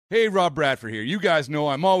Hey, Rob Bradford here. You guys know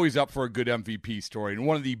I'm always up for a good MVP story, and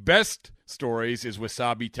one of the best stories is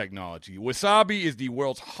Wasabi Technology. Wasabi is the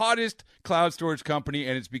world's hottest cloud storage company,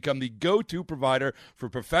 and it's become the go-to provider for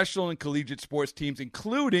professional and collegiate sports teams,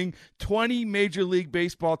 including 20 Major League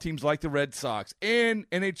Baseball teams like the Red Sox and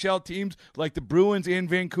NHL teams like the Bruins and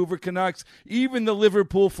Vancouver Canucks. Even the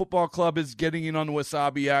Liverpool Football Club is getting in on the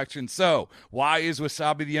Wasabi action. So, why is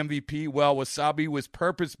Wasabi the MVP? Well, Wasabi was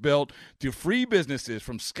purpose-built to free businesses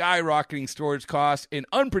from skyrocketing storage costs and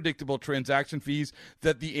unpredictable transaction fees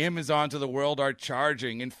that the Amazons of the world are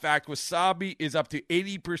charging. In fact, Wasabi is up to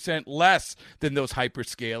 80% less than those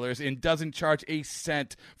hyperscalers and doesn't charge a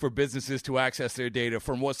cent for businesses to access their data.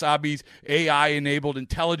 From Wasabi's AI-enabled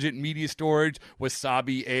intelligent media storage,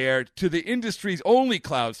 Wasabi Air, to the industry's only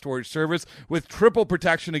cloud storage service with triple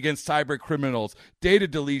protection against cyber criminals, data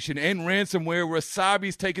deletion, and ransomware,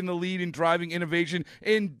 Wasabi's taken the lead in driving innovation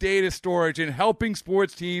in data storage and helping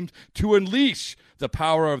sports teams to unleash the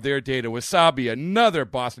power of their data. Wasabi, another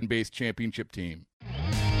Boston-based championship team.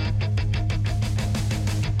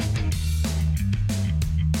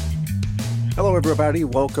 Hello, everybody.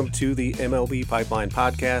 Welcome to the MLB Pipeline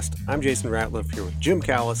Podcast. I'm Jason Ratliff here with Jim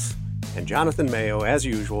Callis and Jonathan Mayo, as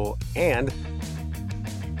usual, and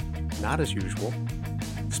not as usual,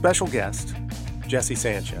 special guest, Jesse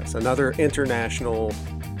Sanchez, another international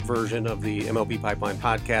version of the MLB Pipeline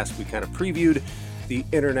Podcast. We kind of previewed the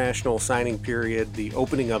international signing period, the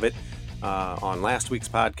opening of it on last week's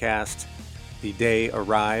podcast. The day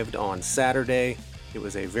arrived on Saturday. It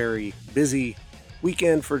was a very busy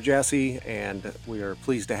weekend for Jesse, and we are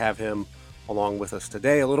pleased to have him along with us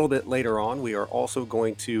today. A little bit later on, we are also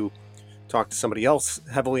going to talk to somebody else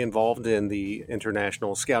heavily involved in the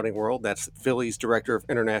international scouting world. That's Phillies Director of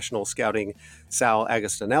International Scouting, Sal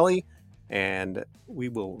Agostinelli. And we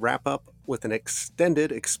will wrap up with an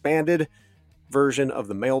expanded version of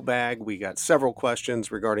the mailbag. We got several questions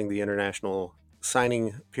regarding the international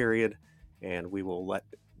signing period, and we will let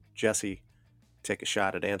Jesse take a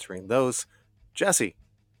shot at answering those. Jesse,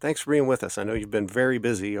 thanks for being with us. I know you've been very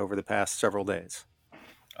busy over the past several days.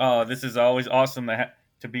 Oh, this is always awesome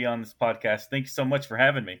to be on this podcast. Thank you so much for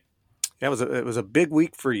having me. Yeah, it was a big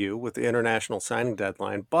week for you with the international signing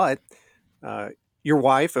deadline, but your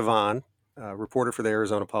wife, Yvonne, reporter for the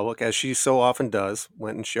Arizona Public, as she so often does,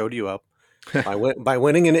 went and showed you up by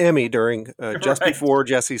winning an Emmy during just before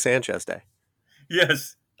Jesse Sanchez Day.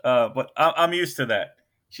 Yes, but I'm used to that.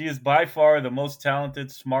 She is by far the most talented,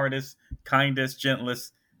 smartest, kindest,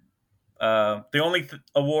 gentlest. The only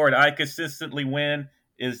award I consistently win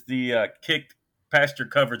is the Kicked Pasture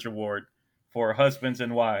Coverage Award for husbands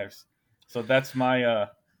and wives. So that's my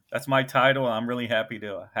title, and I'm really happy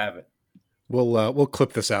to have it. We'll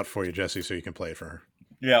clip this out for you, Jesse, so you can play it for her.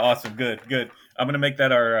 Yeah, awesome, good. I'm gonna make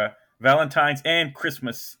that our Valentine's and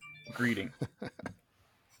Christmas greeting.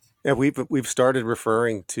 Yeah, we've started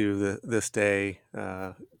referring to this day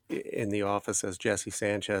in the office as Jesse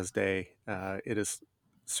Sanchez Day. It is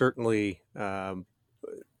certainly a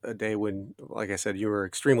day when, like I said, you were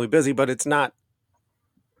extremely busy, but it's not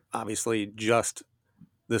obviously just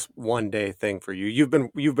this one day thing for you. You've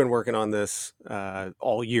been working on this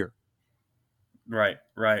all year. Right.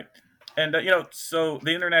 And, so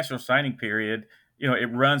the international signing period,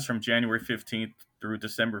 it runs from January 15th through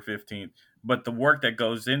December 15th. But the work that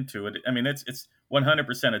goes into it, I mean, it's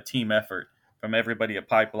 100% a team effort from everybody at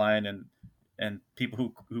Pipeline and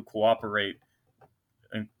people who cooperate,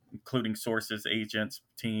 including sources, agents,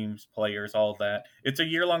 teams, players, all that. It's a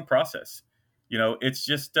year-long process. It's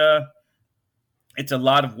just it's a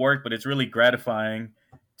lot of work, but it's really gratifying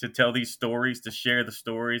to tell these stories, to share the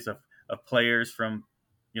stories of players from,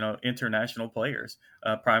 international players,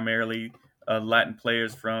 primarily Latin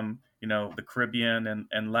players from, the Caribbean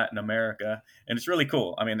and Latin America. And it's really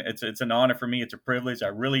cool. I mean, it's an honor for me. It's a privilege. I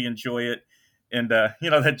really enjoy it. And,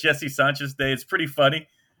 that Jesse Sanchez Day, it's pretty funny.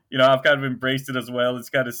 I've kind of embraced it as well. It's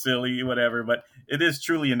kind of silly, whatever, but it is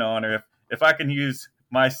truly an honor. If I can use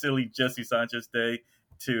my silly Jesse Sanchez Day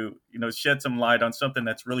to, shed some light on something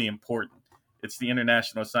that's really important. It's the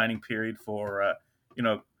international signing period for,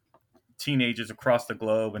 teenagers across the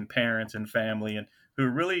globe and parents and family and who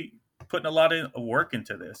are really putting a lot of work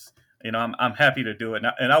into this. I'm happy to do it.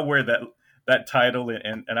 And I'll wear that title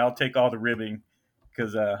and I'll take all the ribbing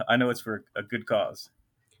because I know it's for a good cause.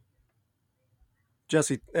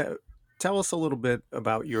 Jesse, tell us a little bit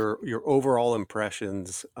about your overall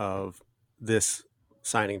impressions of this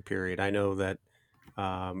signing period. I know that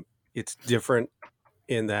it's different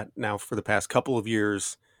in that now for the past couple of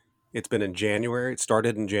years, it's been in January. It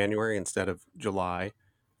started in January instead of July.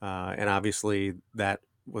 And obviously that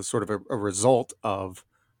was sort of a result of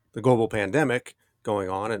the global pandemic going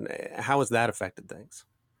on, and how has that affected things?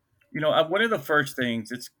 One of the first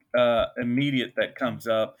things it's immediate that comes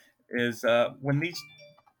up is when these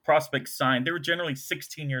prospects signed, they were generally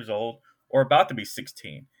 16 years old or about to be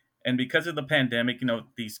 16. And because of the pandemic,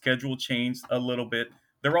 the schedule changed a little bit.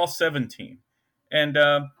 They're all 17. And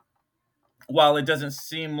while it doesn't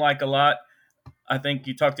seem like a lot, I think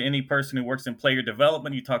you talk to any person who works in player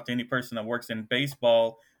development, you talk to any person that works in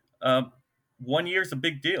baseball, uh, 1 year is a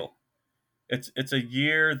big deal. It's a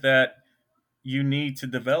year that you need to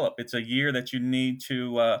develop. It's a year that you need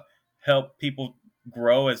to help people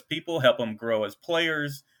grow as people, help them grow as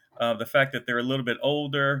players. The fact that they're a little bit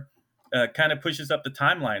older kind of pushes up the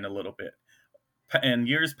timeline a little bit. In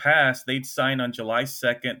years past, they'd sign on July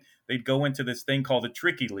 2nd. They'd go into this thing called the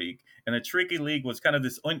Tricky League. And the Tricky League was kind of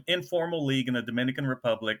this informal league in the Dominican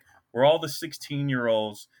Republic where all the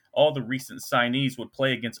 16-year-olds, all the recent signees would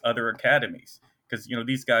play against other academies. Because,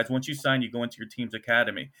 these guys, once you sign, you go into your team's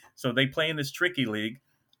academy. So they play in this Tricky League.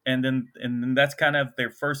 And then that's kind of their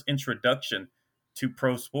first introduction to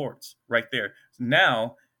pro sports right there.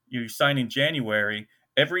 Now, you sign in January.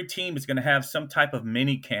 Every team is going to have some type of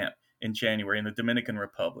mini camp in January in the Dominican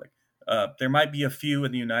Republic. There might be a few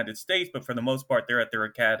in the United States, but for the most part, they're at their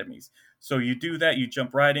academies. So you do that, you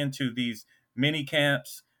jump right into these mini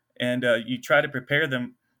camps, and you try to prepare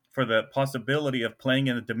them for the possibility of playing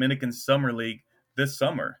in the Dominican Summer League this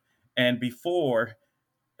summer. And before,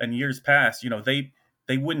 in years past,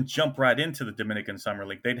 they wouldn't jump right into the Dominican Summer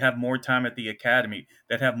League. They'd have more time at the academy.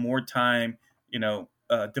 They'd have more time,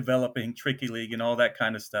 developing Tricky League and all that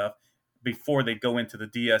kind of stuff before they go into the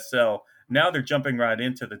DSL. Now they're jumping right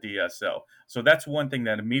into the DSL. So that's one thing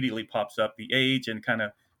that immediately pops up. The age and kind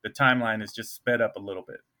of the timeline is just sped up a little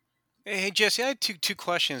bit. Hey, Jesse, I had two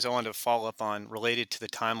questions I wanted to follow up on related to the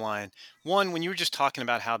timeline. One, when you were just talking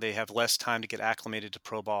about how they have less time to get acclimated to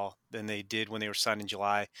pro ball than they did when they were signed in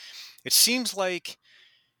July, it seems like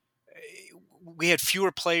we had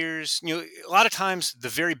fewer players. A lot of times the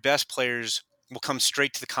very best players will come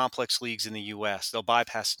straight to the complex leagues in the U.S. They'll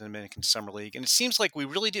bypass the Dominican Summer League. And it seems like we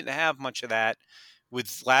really didn't have much of that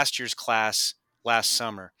with last year's class last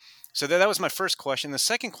summer. So that was my first question. The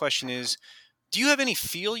second question is, do you have any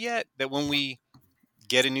feel yet that when we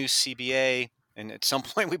get a new CBA and at some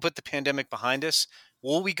point we put the pandemic behind us,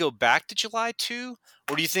 will we go back to July 2?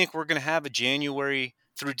 Or do you think we're going to have a January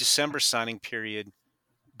through December signing period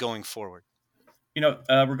going forward?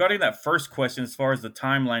 Regarding that first question, as far as the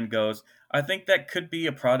timeline goes, I think that could be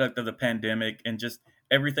a product of the pandemic and just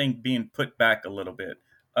everything being put back a little bit.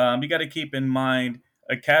 You got to keep in mind,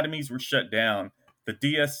 academies were shut down. The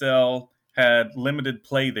DSL had limited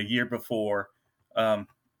play the year before.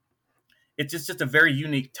 It's just a very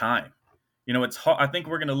unique time. It's hard. I think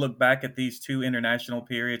we're going to look back at these 2 international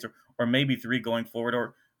periods or maybe 3 going forward,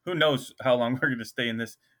 or who knows how long we're going to stay in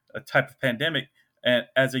this type of pandemic, and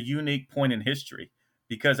as a unique point in history,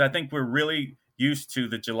 because I think we're really used to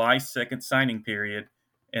the July 2nd signing period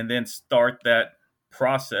and then start that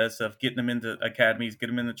process of getting them into academies, get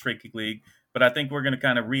them in the Tricky League. But I think we're going to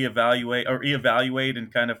kind of reevaluate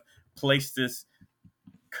and kind of place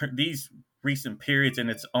these recent periods in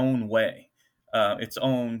its own way, its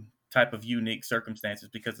own type of unique circumstances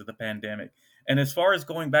because of the pandemic. And as far as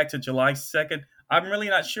going back to July 2nd, I'm really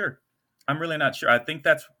not sure. I think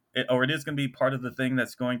it is going to be part of the thing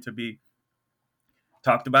that's going to be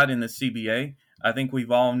talked about in the CBA. I think we've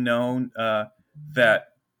all known that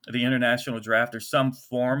the international draft or some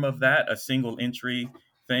form of that, a single entry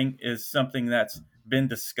thing, is something that's been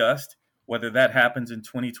discussed. Whether that happens in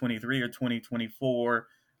 2023 or 2024,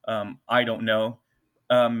 I don't know.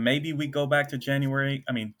 Maybe we go back to July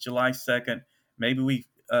 2nd. Maybe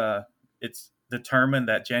it's determined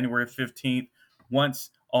that January 15th, once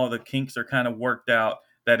all the kinks are kind of worked out,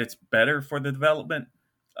 that it's better for the development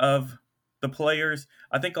of the players.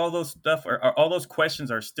 I think all those questions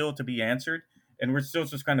are still to be answered, and we're still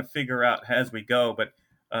just kind of figure out as we go. But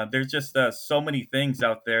there's just so many things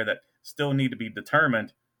out there that still need to be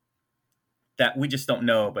determined that we just don't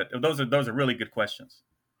know. But those are really good questions.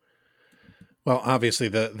 Well, obviously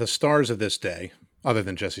the stars of this day, other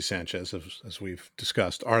than Jesse Sanchez, as we've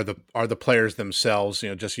discussed, are the players themselves.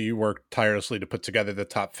 Jesse, you worked tirelessly to put together the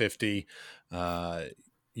top 50.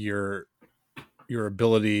 Your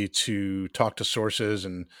ability to talk to sources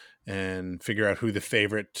and figure out who the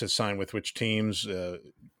favorite to sign with which teams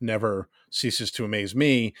never ceases to amaze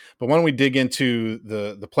me. But why don't we dig into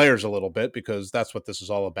the players a little bit, because that's what this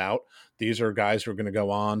is all about. These are guys who are going to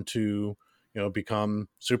go on to become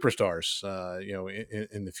superstars,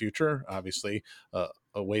 in the future, obviously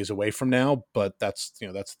a ways away from now, but that's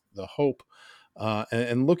the hope.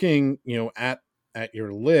 And looking, at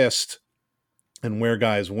your list, and where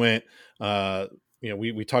guys went.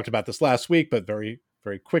 We talked about this last week, but very,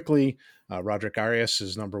 very quickly, Roderick Arias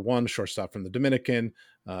is number one, shortstop from the Dominican.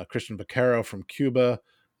 Christian Vaquero from Cuba,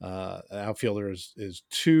 outfielder is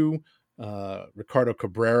 2. Ricardo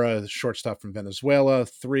Cabrera, shortstop from Venezuela,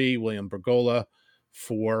 3. William Bergolla,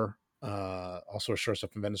 4. Also a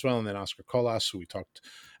shortstop from Venezuela, and then Oscar Colas, who we talked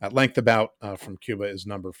at length about from Cuba, is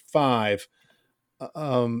number 5.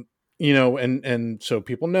 And so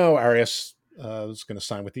people know Arias is going to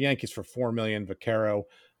sign with the Yankees for $4 million. Vaquero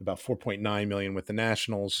about $4.9 million with the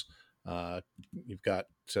Nationals. You've got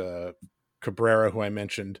Cabrera, who I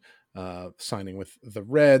mentioned, signing with the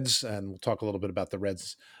Reds, and we'll talk a little bit about the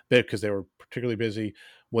Reds a bit because they were particularly busy.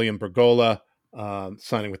 William Bergolla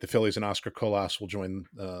signing with the Phillies, and Oscar Colas will join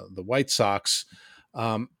the White Sox.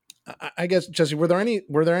 I guess, Jesse, were there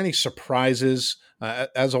any surprises?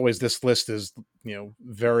 As always, this list is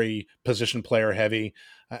very position player heavy.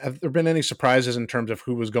 Have there been any surprises in terms of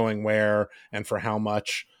who was going where and for how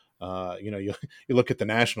much? You look at the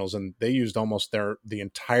Nationals, and they used almost the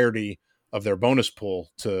entirety of their bonus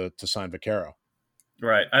pool to sign Vaquero.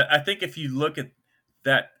 Right. I think if you look at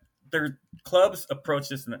that, their clubs approach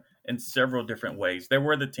this in several different ways. There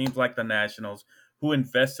were the teams like the Nationals who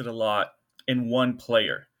invested a lot in one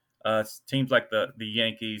player. Teams like the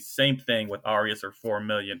Yankees, same thing with Arias or $4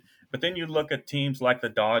 million. But then you look at teams like the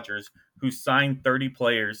Dodgers who signed 30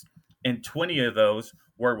 players, and 20 of those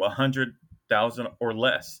were 100,000 or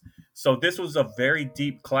less. So this was a very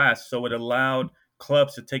deep class. So it allowed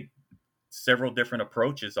clubs to take several different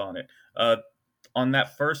approaches on it. On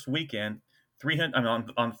that first weekend,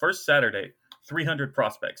 on first Saturday, 300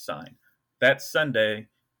 prospects signed. That Sunday,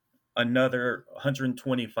 another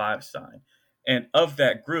 125 signed. And of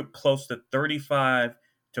that group, close to 35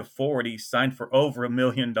 to 40 signed for over $1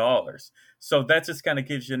 million. So that just kind of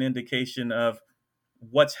gives you an indication of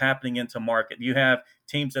what's happening into market. You have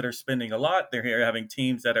teams that are spending a lot. They're having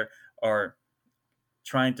teams that are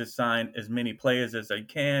trying to sign as many players as they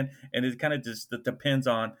can. And it kind of just depends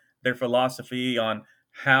on their philosophy, on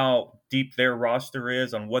how deep their roster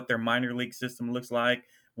is, on what their minor league system looks like,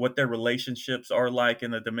 what their relationships are like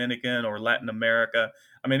in the Dominican or Latin America.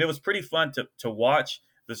 I mean, it was pretty fun to watch.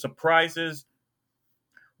 The surprises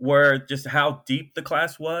were just how deep the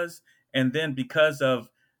class was. And then because of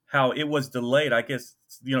how it was delayed, I guess,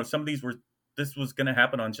 some of this was going to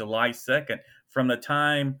happen on July 2nd. From the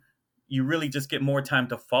time you really just get more time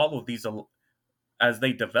to follow these as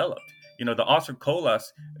they developed. The Oscar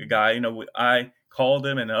Colas guy, I called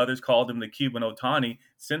him and others called him the Cuban Ohtani.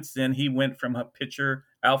 Since then, he went from a pitcher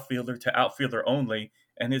outfielder to outfielder only,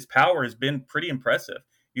 and his power has been pretty impressive.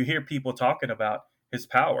 You hear people talking about his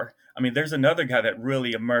power. I mean, there's another guy that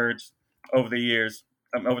really emerged over the years,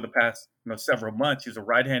 over the past several months. He's a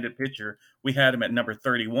right-handed pitcher. We had him at number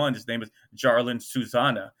 31. His name is Jarlin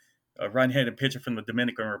Susana, a right-handed pitcher from the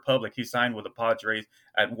Dominican Republic. He signed with the Padres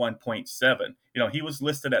at 1.7. He was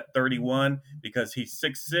listed at 31 because he's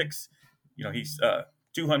 6'6". He's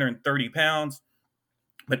 230 pounds.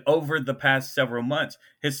 But over the past several months,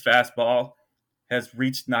 his fastball has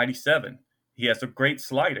reached 97. He has a great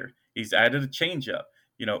slider. He's added a changeup.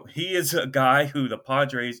 He is a guy who the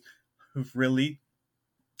Padres who've really,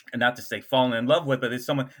 and not to say fallen in love with, but it's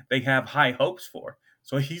someone they have high hopes for.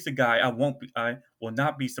 So he's a guy I will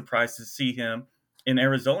not be surprised to see him in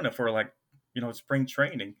Arizona for spring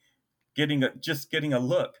training, getting a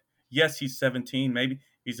look. Yes, he's 17, maybe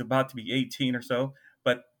he's about to be 18 or so,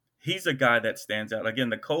 but he's a guy that stands out. Again,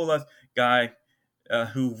 the Colas guy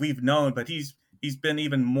who we've known, but he's been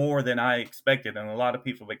even more than I expected, and a lot of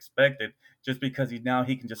people expected, just because he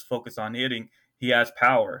can just focus on hitting. He has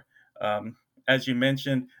power. As you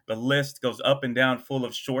mentioned, the list goes up and down, full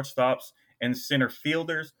of shortstops and center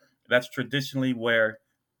fielders. That's traditionally where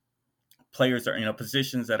players are,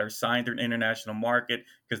 positions that are signed in international market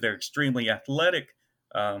because they're extremely athletic.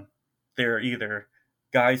 They're either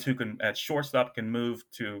guys who at shortstop can move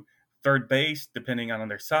to third base depending on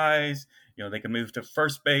their size. They can move to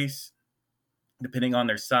first base depending on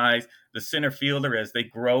their size. The center fielder, as they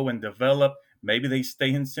grow and develop, maybe they stay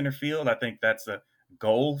in center field. I think that's a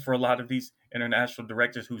goal for a lot of these international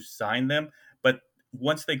directors who sign them. But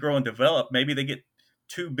once they grow and develop, maybe they get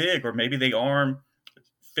too big, or maybe their arm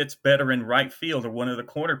fits better in right field or one of the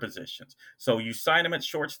corner positions. So you sign them at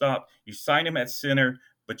shortstop, you sign them at center,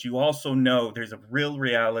 but you also know there's a real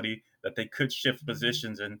reality that they could shift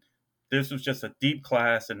positions. And this was just a deep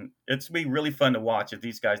class, and it's going to be really fun to watch as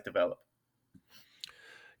these guys develop.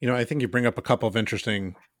 I think you bring up a couple of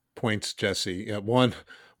interesting points, Jesse. One,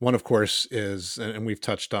 of course, is, and we've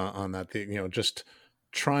touched on that, just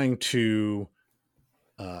trying to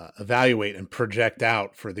evaluate and project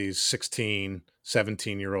out for these 16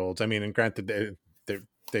 17-year-olds. I mean, and granted,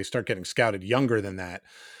 they start getting scouted younger than that.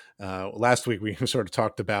 Last week we sort of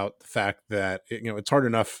talked about the fact that it's hard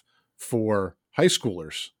enough for high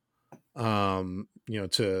schoolers,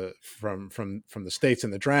 to from the states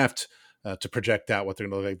in the draft to project out what they're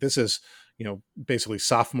going to look like. This is basically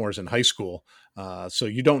sophomores in high school, so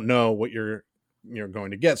you don't know what you're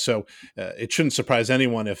going to get. So it shouldn't surprise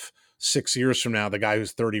anyone if 6 years from now the guy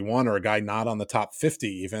who's 31 or a guy not on the top 50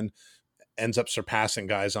 even ends up surpassing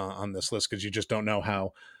guys on this list, because you just don't know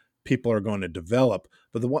how people are going to develop.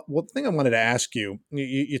 But the one thing I wanted to ask you,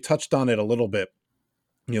 you touched on it a little bit,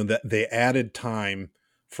 that they added time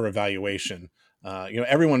for evaluation.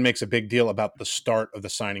 Everyone makes a big deal about the start of the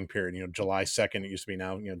signing period, July 2nd, it used to be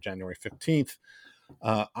now, January 15th.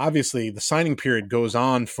 Obviously the signing period goes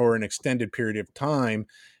on for an extended period of time.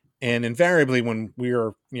 And invariably when we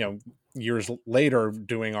are, years later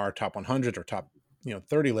doing our top 100 or top,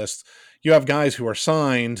 30 lists, you have guys who are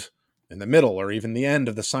signed in the middle or even the end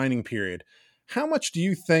of the signing period. How much do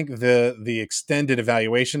you think the extended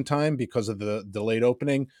evaluation time because of the delayed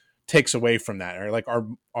opening takes away from that? Or like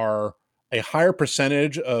are a higher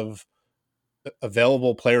percentage of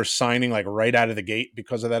available players signing like right out of the gate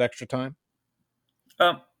because of that extra time?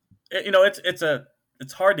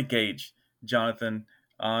 It's hard to gauge, Jonathan,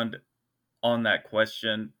 on that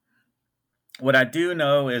question. What I do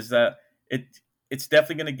know is that it's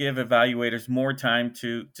definitely going to give evaluators more time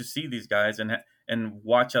to see these guys and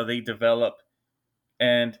watch how they develop,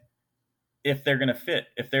 and if they're going to fit,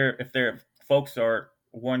 if their folks are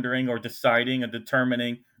wondering or deciding and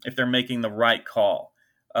determining if they're making the right call.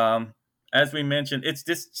 As we mentioned, it's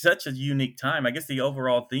just such a unique time. I guess the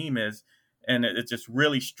overall theme is, and it just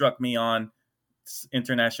really struck me on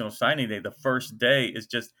International Signing Day, the first day, is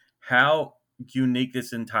just how unique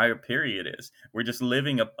this entire period is. We're just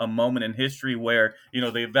living a moment in history where,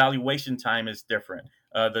 the evaluation time is different.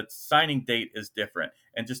 The signing date is different.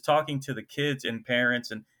 And just talking to the kids and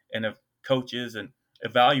parents and coaches and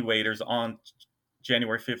evaluators on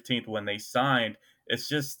January 15th when they signed, it's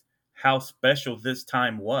just how special this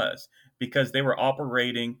time was, because they were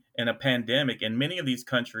operating in a pandemic. And many of these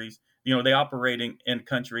countries, they operating in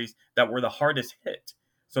countries that were the hardest hit.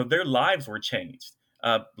 So their lives were changed.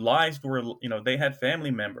 Lives were, they had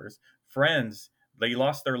family members, friends, they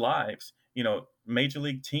lost their lives. Major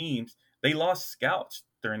league teams, they lost scouts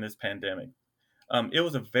during this pandemic. It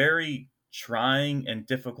was a very trying and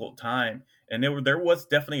difficult time. And there was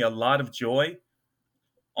definitely a lot of joy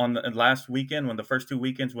on the last weekend, when the first 2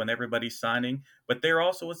 weekends when everybody's signing, but there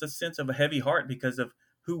also was a sense of a heavy heart because of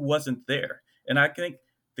who wasn't there. And I think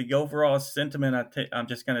the overall sentiment I'm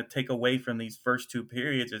just going to take away from these first two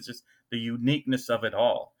periods is just the uniqueness of it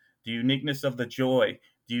all, the uniqueness of the joy,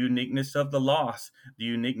 the uniqueness of the loss, the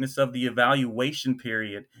uniqueness of the evaluation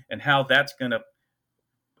period, and how that's going to,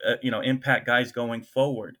 impact guys going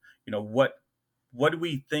forward. What do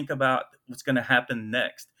we think about what's going to happen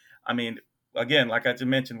next? I mean, again, like I just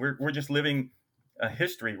mentioned, we're just living a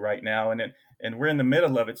history right now, and we're in the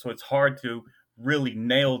middle of it, so it's hard to really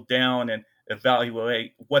nail down and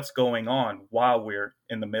evaluate what's going on while we're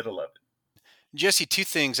in the middle of it. Jesse, two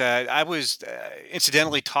things. I was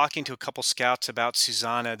incidentally talking to a couple scouts about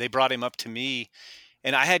Susana. They brought him up to me,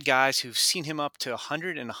 and I had guys who've seen him up to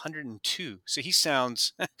 100 and 102. So he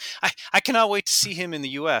sounds, I cannot wait to see him in the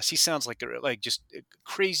U.S. He sounds like just a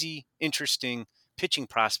crazy, interesting pitching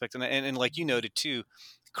prospect. And like you noted too,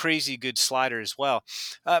 crazy good slider as well.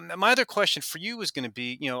 My other question for you was going to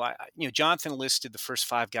be, Jonathan listed the first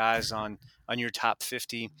 5 guys on your top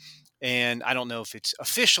 50. And I don't know if it's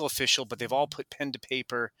official, but they've all put pen to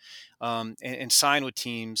paper and signed with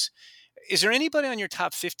teams. Is there anybody on your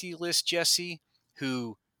top 50 list, Jesse,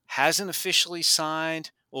 who hasn't officially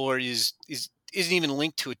signed or isn't even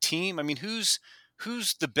linked to a team? I mean, who's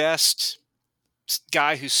the best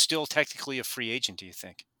guy who's still technically a free agent, do you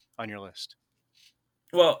think, on your list?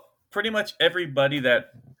 Well, pretty much everybody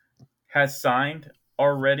that has signed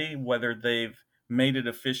already, whether they've made it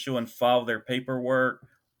official and filed their paperwork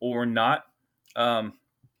or not. And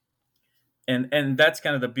that's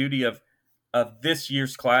kind of the beauty of this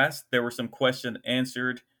year's class. There were some questions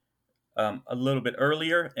answered a little bit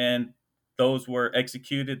earlier, and those were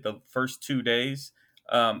executed the first 2 days.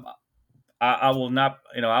 I will not,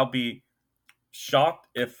 I'll be shocked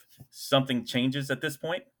if something changes at this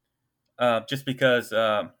point, just because,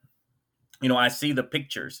 I see the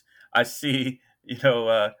pictures. I see,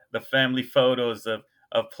 the family photos of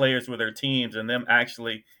players with their teams and them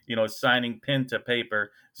actually, signing pen to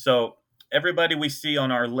paper. So everybody we see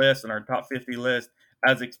on our list, on our top 50 list,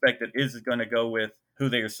 as expected, is going to go with who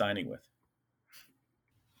they are signing with.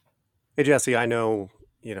 Hey, Jesse, I know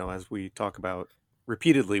as we talk about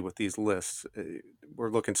repeatedly with these lists,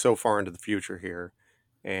 we're looking so far into the future here.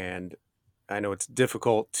 And I know it's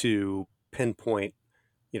difficult to pinpoint,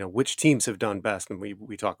 which teams have done best. And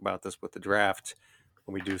we talk about this with the draft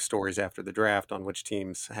when we do stories after the draft on which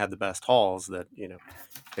teams had the best hauls, that,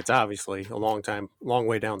 it's obviously a long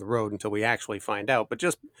way down the road until we actually find out. But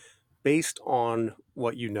just based on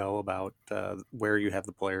what you know about where you have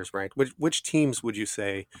the players ranked, which teams would you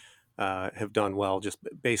say have done well, just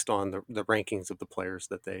based on the rankings of the players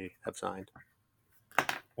that they have signed?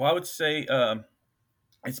 Well, I would say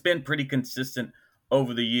it's been pretty consistent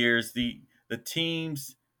over the years. The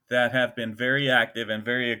teams that have been very active and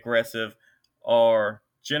very aggressive are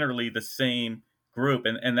generally the same group,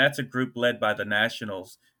 and that's a group led by the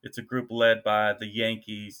Nationals. It's a group led by the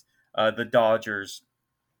Yankees, the Dodgers,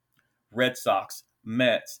 Red Sox,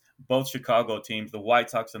 Mets, both Chicago teams, the White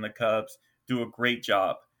Sox and the Cubs do a great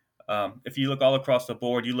job. If you look all across the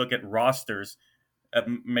board, you look at rosters, at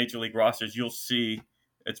Major League rosters, you'll see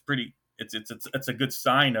it's a good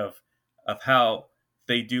sign of how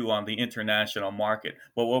they do on the international market.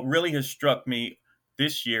 But what really has struck me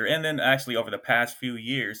this year, and then actually over the past few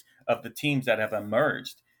years, of the teams that have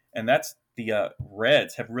emerged, and that's the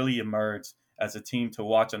Reds have really emerged as a team to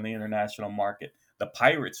watch on the international market. The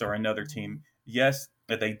Pirates are another team. Yes,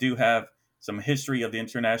 that they do have some history of the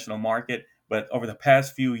international market, but over the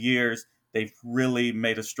past few years, they've really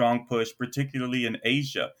made a strong push, particularly in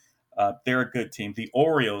Asia. They're a good team. The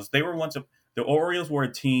Orioles, the Orioles were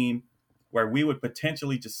a team where we would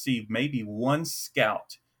potentially just see maybe one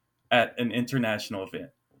scout at an international event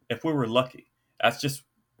if we were lucky. That's just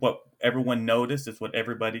what everyone noticed. It's what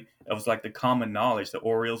it was like the common knowledge. The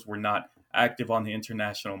Orioles were not active on the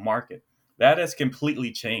international market. That has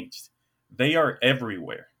completely changed. They are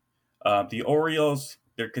everywhere. The Orioles,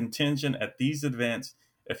 their contingent at these events,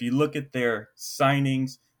 if you look at their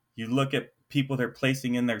signings, you look at people they're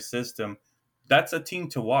placing in their system, that's a team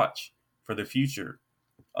to watch for the future,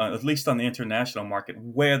 at least on the international market.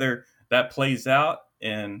 Whether that plays out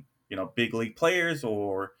in big league players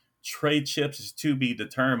or trade chips is to be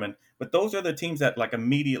determined. But those are the teams that like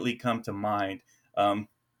immediately come to mind,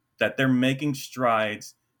 that they're making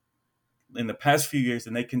strides in the past few years,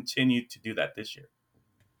 and they continue to do that this year.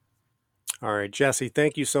 All right, Jesse,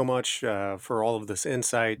 thank you so much for all of this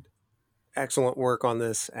insight. Excellent work on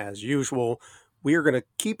this, as usual. We are going to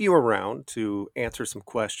keep you around to answer some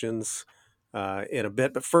questions in a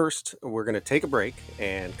bit. But first, we're going to take a break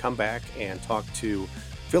and come back and talk to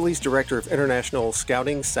Phillies Director of International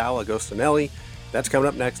Scouting, Sal Agostinelli. That's coming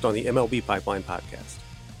up next on the MLB Pipeline Podcast.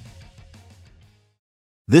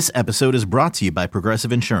 This episode is brought to you by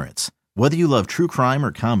Progressive Insurance. Whether you love true crime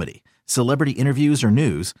or comedy, celebrity interviews or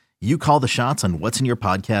news, you call the shots on what's in your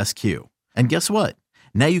podcast queue. And guess what?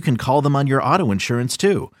 Now you can call them on your auto insurance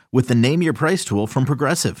too with the Name Your Price tool from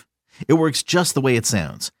Progressive. It works just the way it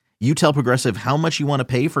sounds. You tell Progressive how much you want to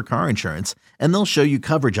pay for car insurance, and they'll show you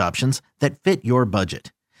coverage options that fit your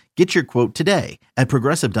budget. Get your quote today at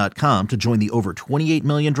Progressive.com to join the over 28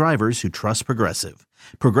 million drivers who trust Progressive.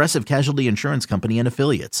 Progressive Casualty Insurance Company and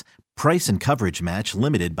Affiliates. Price and coverage match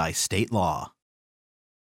limited by state law.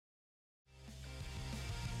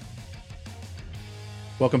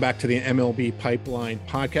 Welcome back to the MLB Pipeline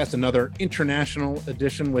Podcast, another international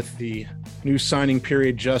edition with the new signing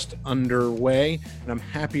period just underway. And I'm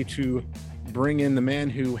happy to bring in the man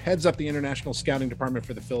who heads up the international scouting department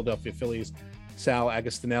for the Philadelphia Phillies, Sal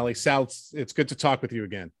Agostinelli. Sal, it's good to talk with you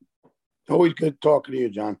again. Always good talking to you,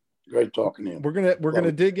 John. Great talking to you. We're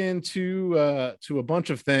gonna dig into to a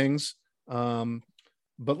bunch of things,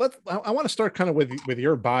 but I want to start kind of with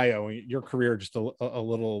your bio, your career, just a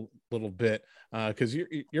little bit, because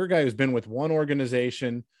you're a guy who's been with one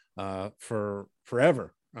organization for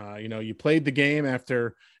forever. You played the game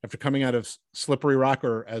after coming out of Slippery Rock,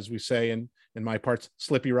 or as we say in my parts,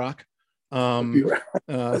 Slippy Rock. Slippy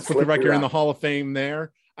Rock, you're in the Hall of Fame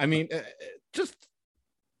there. I mean,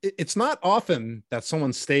 it's not often that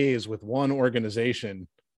someone stays with one organization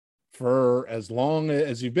for as long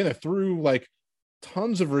as you've been through, like,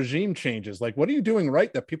 tons of regime changes. Like, what are you doing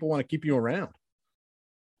right that people want to keep you around?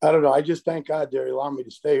 I don't know. I just thank God they allow me to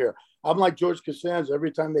stay here. I'm like George Costanza. Every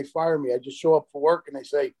time they fire me, I just show up for work and they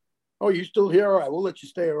say, "Oh, you still here? All right, we'll let you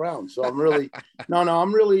stay around." So I'm really,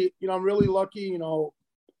 I'm really lucky.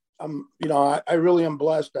 I really am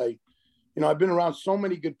blessed. I've been around so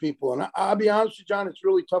many good people, and I'll be honest with you, John, it's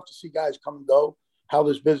really tough to see guys come and go, how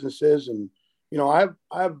this business is. And,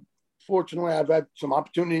 fortunately, I've had some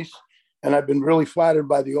opportunities, and I've been really flattered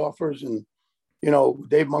by the offers. And,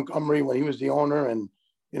 Dave Montgomery, when he was the owner, and,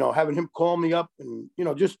 having him call me up, and,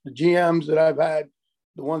 just the GMs that I've had,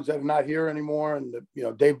 the ones that are not here anymore, and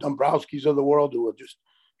Dave Dombrowski's of the world, who are just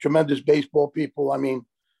tremendous baseball people. I mean,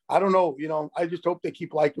 I don't know, I just hope they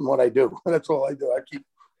keep liking what I do. That's all I do. I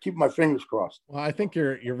keep my fingers crossed. Well, I think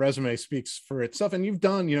your resume speaks for itself, and you've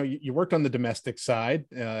done, you worked on the domestic side,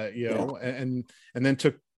 and then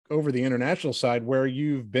took over the international side, where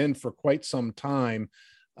you've been for quite some time.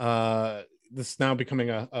 This is now becoming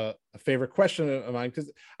a favorite question of mine,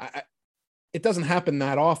 because it doesn't happen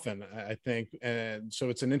that often, I think. And so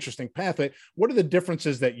it's an interesting pathway. What are the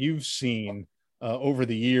differences that you've seen over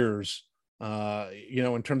the years,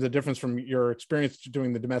 in terms of difference from your experience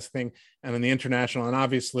doing the domestic thing and then the international? And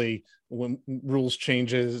obviously when rules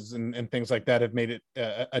changes and things like that have made it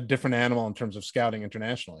a different animal in terms of scouting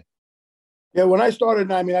internationally. Yeah, when I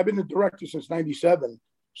started, I've been the director since '97,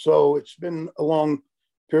 so it's been a long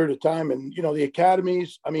period of time. And the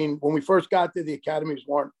academies, when we first got there, the academies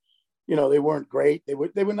weren't, they weren't great. They were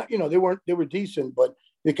not, they were decent, but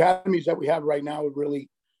the academies that we have right now are really,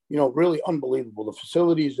 really unbelievable. The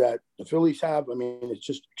facilities that the Phillies have, it's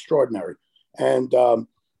just extraordinary. And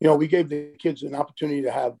we gave the kids an opportunity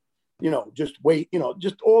to have, just weight,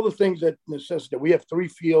 just all the things that necessitate. We have 3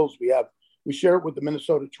 fields. We share it with the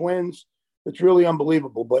Minnesota Twins. It's really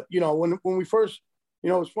unbelievable. But, when we first,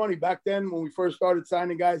 it's funny, back then when we first started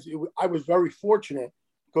signing guys, I was very fortunate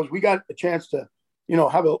because we got a chance to,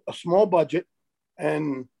 have a small budget,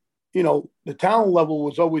 and, the talent level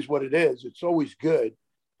was always what it is. It's always good.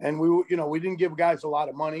 And we didn't give guys a lot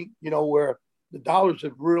of money, where the dollars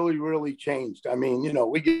have really, really changed.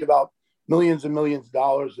 We give out millions and millions of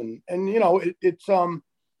dollars, and it's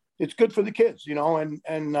good for the kids,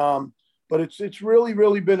 but it's really,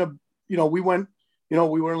 really been we went,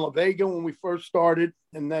 we were in La Vega when we first started,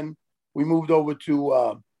 and then we moved over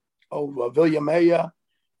to Villa Maya,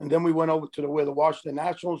 and then we went over to where the Washington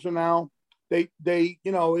Nationals are now. Now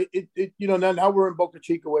we're in Boca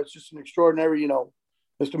Chica, where it's just an extraordinary,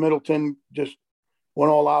 Mr. Middleton just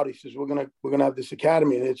went all out. He says, we're gonna have this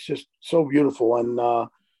academy, and it's just so beautiful. And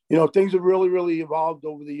things have really, really evolved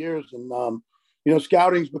over the years, and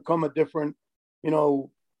scouting's become a different,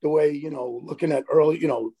 the way, looking at early,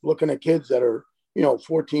 looking at kids that are,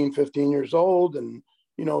 14, 15 years old, and,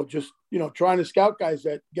 just, trying to scout guys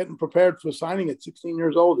that getting prepared for signing at 16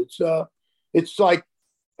 years old. It's like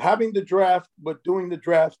having the draft, but doing the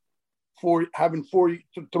draft for having 3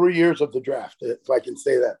 years of the draft, if I can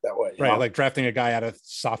say that way. Right. Like drafting a guy out of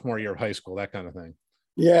sophomore year of high school, that kind of thing.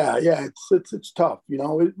 Yeah. It's tough.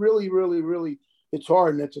 It really, really, really, it's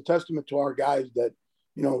hard. And it's a testament to our guys that,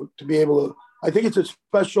 to be able to, I think it's a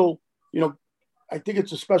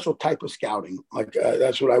special type of scouting. Like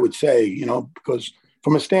that's what I would say, because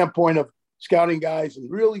from a standpoint of scouting guys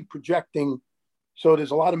and really projecting, so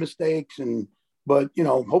there's a lot of mistakes, but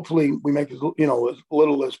hopefully we make as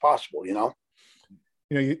little as possible.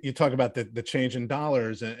 You talk about the change in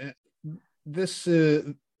dollars, and this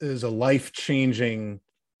is a life-changing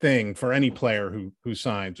thing for any player who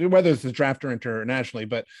signs, whether it's the draft or internationally,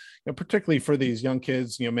 but particularly for these young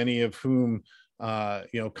kids, many of whom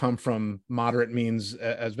come from moderate means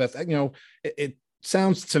as best. It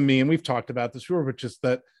sounds to me, and we've talked about this before, but just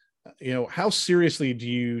that, how seriously do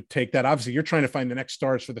you take that? Obviously, you're trying to find the next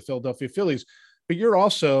stars for the Philadelphia Phillies, but you're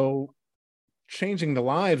also changing the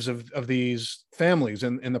lives of these families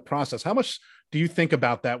in the process. How much do you think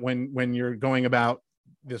about that when you're going about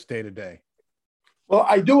this day to day? Well,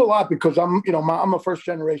 I do a lot because I'm a first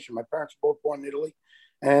generation. My parents were both born in Italy,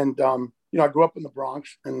 and I grew up in the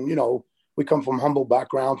Bronx, and we come from humble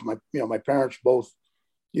backgrounds. My parents both,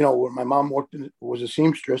 my mom was a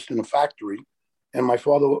seamstress in a factory, and my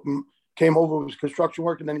father came over with construction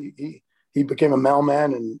work, and then he became a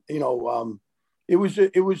mailman, and it was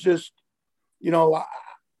just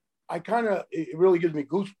it really gives me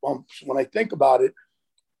goosebumps when I think about it.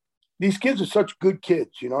 These kids are such good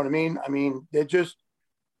kids, you know what I mean? They're just,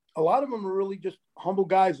 a lot of them are really just humble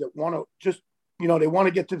guys that want to just, they want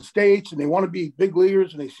to get to the States, and they want to be big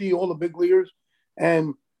leaguers, and they see all the big leaguers.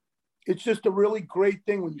 And it's just a really great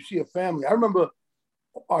thing when you see a family. I remember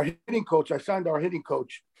our hitting coach. I signed our hitting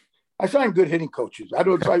coach. I signed good hitting coaches. I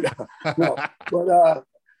don't,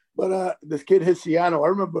 but this kid Hisiano, I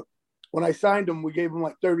remember when I signed him, we gave him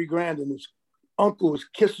like $30,000, and his uncle was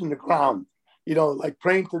kissing the ground, like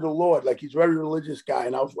praying to the Lord, like he's a very religious guy.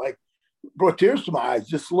 And I was like, brought tears to my eyes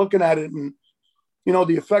just looking at it. And,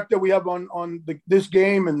 the effect that we have on this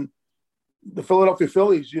game and the Philadelphia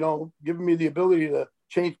Phillies, giving me the ability to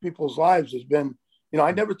change people's lives has been,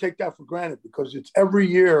 I never take that for granted, because it's every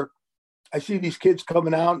year I see these kids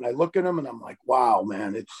coming out and I look at them and I'm like, wow,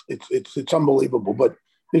 man, it's unbelievable. But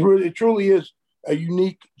it truly is a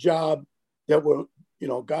unique job that we're,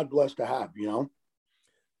 God bless to have,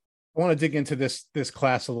 I want to dig into this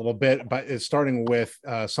class a little bit, but it's starting with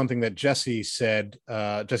something that Jesse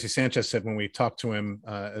Sanchez said when we talked to him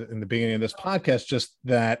in the beginning of this podcast, just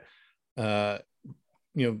that, the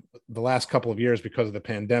last couple of years, because of the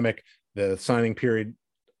pandemic, the signing period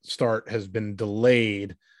start has been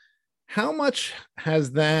delayed. How much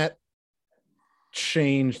has that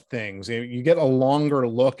changed things? You get a longer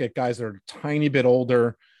look at guys that are a tiny bit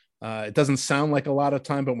older. It doesn't sound like a lot of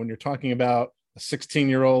time, but when you're talking about a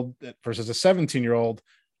 16-year-old versus a 17-year-old,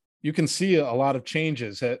 you can see a lot of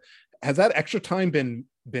changes. Has that extra time been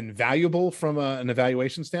valuable from an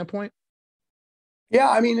evaluation standpoint? Yeah,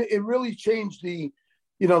 I mean, it really changed the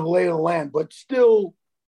lay of the land, but still,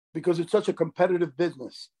 because it's such a competitive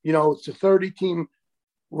business, it's a 30-team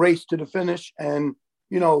race to the finish, and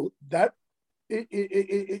that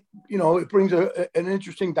it brings an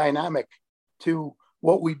interesting dynamic to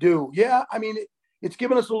what we do. Yeah, I mean, it's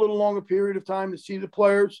given us a little longer period of time to see the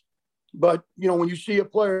players, but when you see a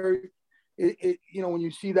player, when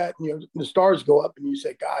you see that, the stars go up and you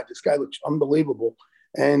say, God, this guy looks unbelievable,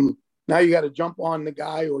 and now you got to jump on the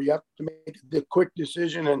guy, or you have to make the quick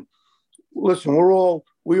decision. And listen,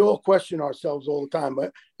 we all question ourselves all the time,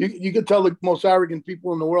 but you can tell the most arrogant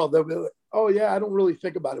people in the world, they'll be like, oh yeah, I don't really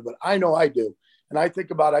think about it, but I know I do. And I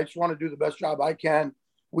think about it. I just want to do the best job I can.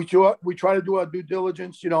 We try to do our due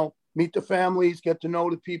diligence, meet the families, get to know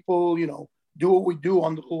the people, do what we do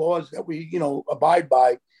under the laws that we, abide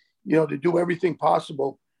by, to do everything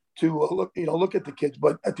possible to look at the kids.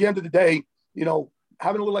 But at the end of the day,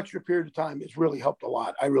 having a little extra period of time has really helped a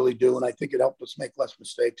lot. I really do. And I think it helped us make less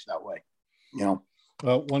mistakes that way,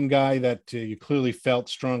 Well, one guy that you clearly felt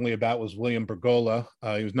strongly about was William Bergolla.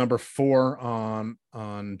 He was number 4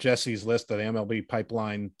 on Jesse's list of the MLB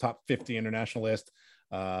Pipeline Top 50 International list.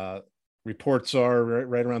 Reports are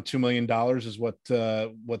right around $2 million is what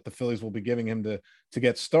the Phillies will be giving him to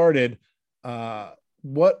get started.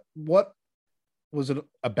 What was it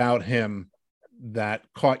about him that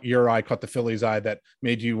caught the Phillies' eye, that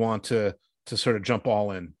made you want to sort of jump all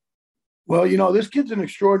in? Well, this kid's an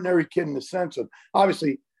extraordinary kid in the sense of,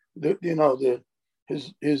 obviously,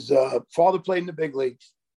 his father played in the big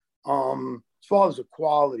leagues. His father's a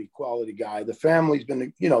quality guy. The family's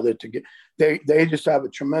been, they just have a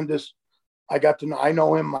tremendous. I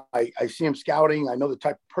know him. I see him scouting. I know the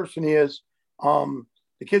type of person he is.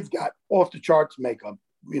 The kid's got off the charts makeup.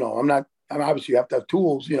 Obviously you have to have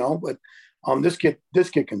tools, but this kid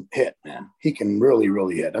can hit, man. He can really,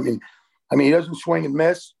 really hit. I mean, he doesn't swing and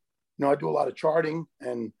miss. I do a lot of charting,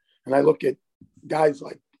 and I look at guys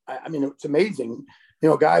like, it's amazing,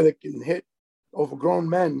 a guy that can hit over grown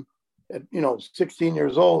men at, 16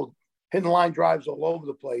 years old, hitting line drives all over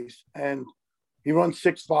the place. And he runs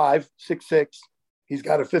 6'5", 6'6". He's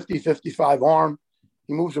got a 50-55 arm.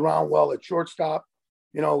 He moves around well at shortstop.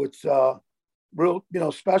 It's real,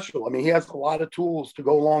 special. I mean, he has a lot of tools to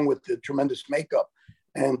go along with the tremendous makeup.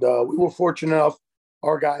 And we were fortunate enough,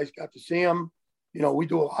 our guys got to see him. We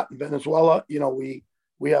do a lot in Venezuela. We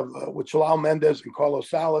have with Chalao Mendez and Carlos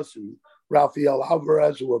Salas and Rafael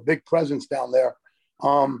Alvarez, who are a big presence down there.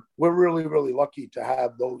 We're really, really lucky to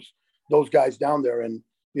have those guys down there. And,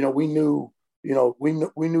 we knew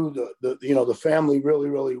the family really,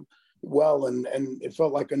 really well. And it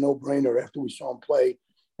felt like a no-brainer after we saw him play.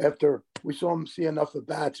 After we saw him see enough at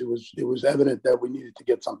bats, it was evident that we needed to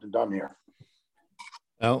get something done here.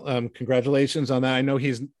 Well, congratulations on that. I know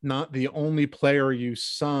he's not the only player you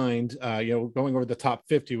signed. Going over the top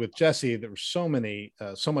 50 with Jesse, there were so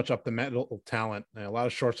much up the middle talent, a lot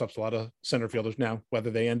of shortstops, a lot of center fielders. Now,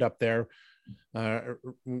 whether they end up there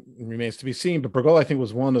remains to be seen. But Bergolla, I think,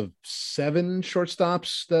 was one of 7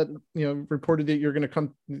 shortstops that reported that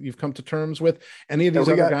you've come to terms with. Any of these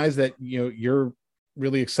other guys that you're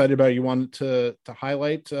really excited about, you wanted to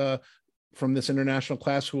highlight from this international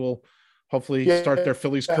class, who will hopefully start their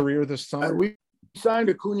Phillies career this summer? We signed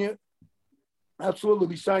Acuna. Absolutely.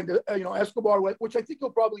 We signed, Escobar, which I think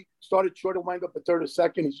he'll probably start at short and wind up at third or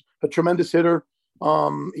second. He's a tremendous hitter.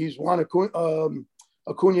 He's Ronald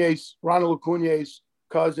Acuna's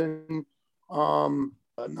cousin.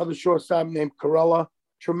 Another shortstop named Corella,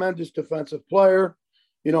 tremendous defensive player.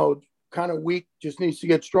 Kind of weak, just needs to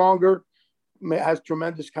get stronger. Has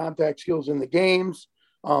tremendous contact skills in the games.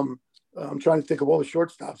 I'm trying to think of all the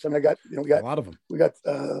shortstops, and we got a lot of them. We got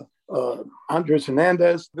Andres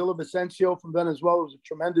Hernandez, Villavicencio from Venezuela, was a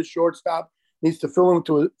tremendous shortstop. Needs to fill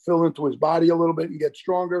into his body a little bit and get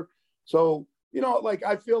stronger. So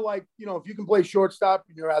I feel like if you can play shortstop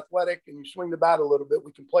and you're athletic and you swing the bat a little bit,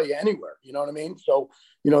 we can play you anywhere. You know what I mean? So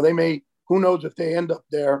they may. Who knows if they end up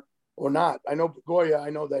there or not? I know Bergolla. I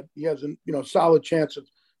know that he has a solid chance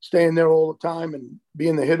staying there all the time and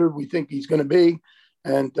being the hitter we think he's going to be.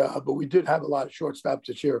 And but we did have a lot of shortstops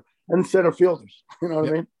this year and center fielders. You know what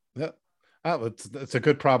I mean? Yeah. Oh, it's a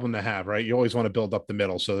good problem to have, right? You always want to build up the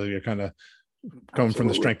middle so that you're kind of going from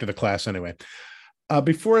the strength of the class anyway.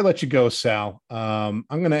 Before I let you go, Sal, I'm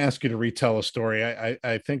going to ask you to retell a story.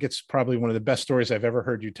 I think it's probably one of the best stories I've ever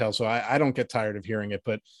heard you tell. So I don't get tired of hearing it,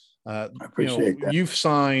 but I appreciate that. You've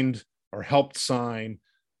signed or helped sign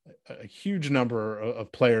a huge number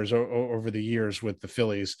of players over the years with the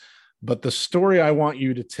Phillies. But the story I want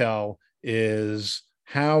you to tell is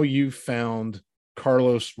how you found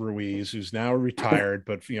Carlos Ruiz, who's now retired,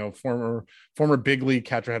 but former big league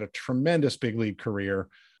catcher, had a tremendous big league career.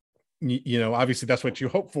 Obviously that's what you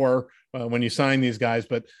hope for when you sign these guys,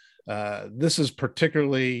 but this is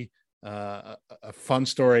particularly a fun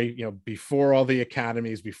story, before all the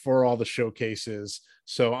academies, before all the showcases.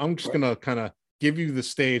 So I'm just going to kind of give you the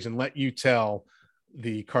stage and let you tell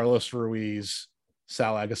the Carlos Ruiz,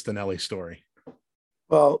 Sal Agostinelli story.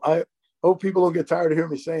 Well, I hope people don't get tired of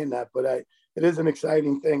hearing me saying that, but it is an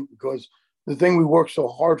exciting thing, because the thing we work so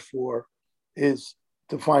hard for is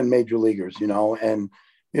to find major leaguers, and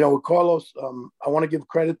with Carlos, I want to give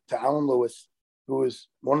credit to Alan Lewis, who was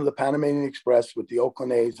one of the Panamanian Express with the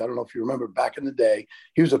Oakland A's. I don't know if you remember back in the day.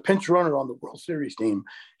 He was a pinch runner on the World Series team.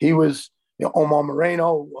 He was, Omar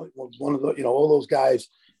Moreno was one of the, all those guys.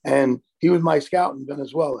 And he was my scout in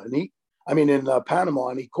Venezuela. And in Panama.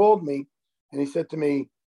 And he called me and he said to me,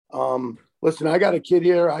 listen, I got a kid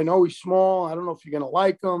here. I know he's small. I don't know if you're going to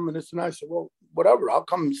like him. And this and I said, well, whatever, I'll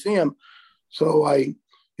come and see him. So I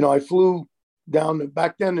flew down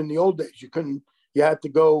back then. In the old days, you had to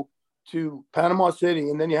go to Panama City,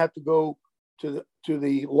 and then you had to go to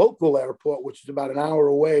the local airport, which is about an hour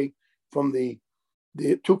away from the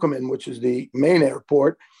Tucumán, which is the main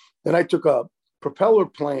airport. Then I took a propeller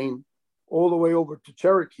plane all the way over to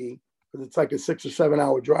Cherokee, because it's like a 6 or 7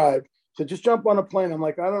 hour drive. So just jump on a plane. I'm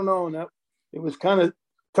like, I don't know. And it was kind of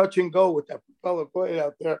touch and go with that propeller plane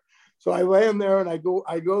out there. So I land there and I go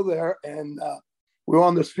there, and we were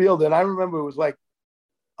on this field, and I remember it was like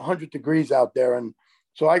 100 degrees out there. And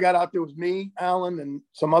so I got out there, it was me, Alan, and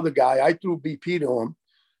some other guy. I threw BP to him.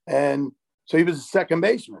 And so he was a second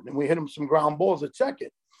baseman, and we hit him some ground balls at second.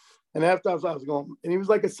 And after I was going, and he was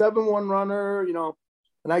like a 7-1 runner,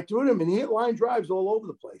 and I threw him, and he hit line drives all over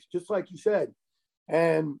the place, just like he said.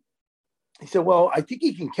 And he said, well, I think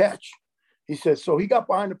he can catch. He said, so he got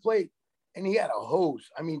behind the plate, and he had a hose.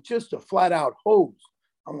 Just a flat out hose.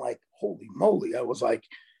 I'm like, holy moly. I was like,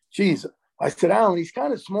 geez. I said, Alan, he's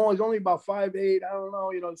kind of small. He's only about 5'8". I don't know.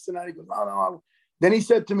 He goes, no. Then he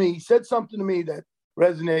said something to me that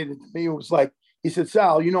resonated to me. It was like, he said,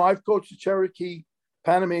 Sal, I've coached the Cherokee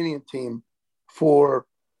Panamanian team for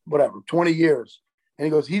 20 years. And he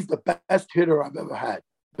goes, he's the best hitter I've ever had.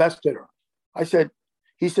 Best hitter.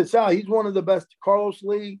 He said, Sal, he's one of the best. Carlos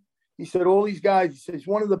Lee. He said, all these guys, he said, he's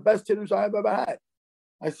one of the best hitters I've ever had.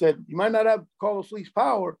 I said, you might not have Carlos Lee's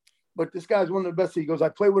power, but this guy's one of the best. He goes, I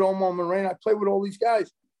play with Omar Moreno. I play with all these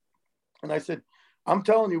guys. And I said, I'm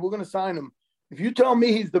telling you, we're going to sign him. If you tell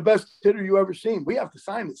me he's the best hitter you ever seen, we have to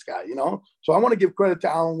sign this guy, So I want to give credit to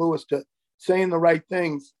Alan Lewis to saying the right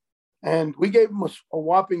things. And we gave him a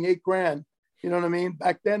whopping $8,000, you know what I mean?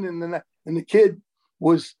 Back then. And the kid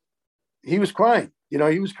was crying,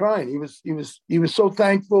 he was crying. He was so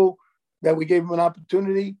thankful that we gave him an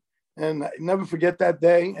opportunity. And I never forget that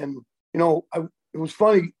day. And, it was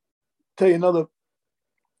funny. Tell you another,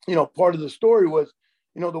 part of the story was,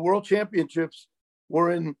 the World Championships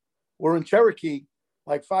were in Cherokee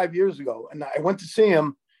like 5 years ago. And I went to see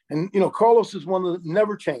him, and, Carlos is one that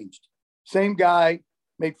never changed. Same guy,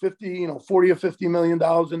 made 40 or $50 million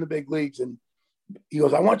in the big leagues. And he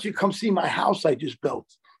goes, I want you to come see my house I just built.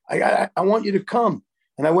 I want you to come.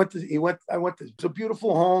 And I went to, it's a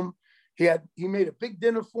beautiful home. He made a big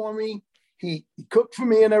dinner for me. He cooked for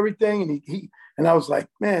me and everything. And I was like,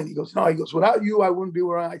 man, he goes, without you, I wouldn't be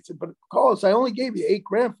where I said, but Carlos, I only gave you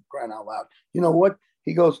 $8,000 for crying out loud. You know what?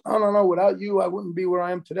 He goes, no, without you, I wouldn't be where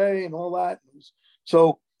I am today and all that.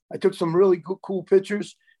 So I took some really cool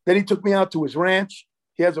pictures. Then he took me out to his ranch.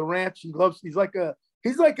 He has a ranch. He's like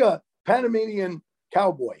a Panamanian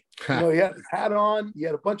cowboy. He had his hat on. He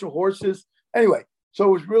had a bunch of horses. Anyway, so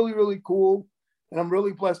it was really, really cool. And I'm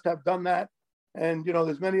really blessed to have done that. And,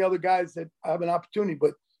 there's many other guys that have an opportunity.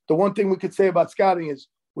 But the one thing we could say about scouting is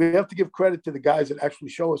we have to give credit to the guys that actually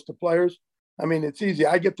show us the players. It's easy.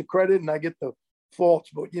 I get the credit and I get the faults.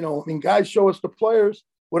 But, guys show us the players.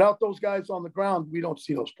 Without those guys on the ground, we don't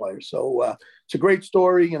see those players. So it's a great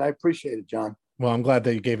story, and I appreciate it, John. Well, I'm glad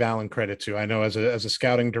that you gave Alan credit too. I know as a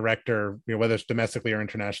scouting director, whether it's domestically or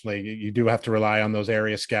internationally, you do have to rely on those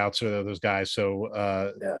area scouts or those guys.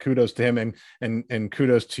 So kudos to him and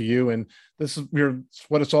kudos to you. And this is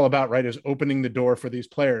what it's all about, right? Is opening the door for these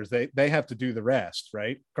players. They have to do the rest,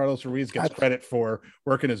 right? Carlos Ruiz gets credit for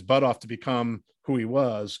working his butt off to become who he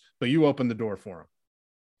was, but you opened the door for him.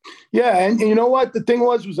 Yeah, and you know what? The thing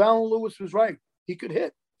was Alan Lewis was right. He could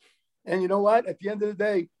hit. And you know what? At the end of the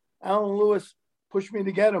day, Alan Lewis pushed me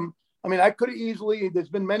to get him. I mean, I could have easily, there's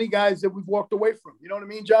been many guys that we've walked away from, you know what I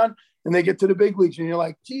mean, John? And they get to the big leagues and you're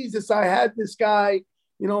like, Jesus, I had this guy,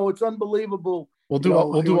 it's unbelievable. We'll do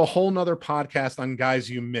a whole nother podcast on guys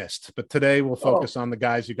you missed, but today we'll focus on the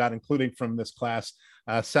guys you got, including from this class.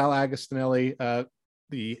 Sal Agostinelli,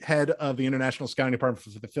 the head of the International Scouting Department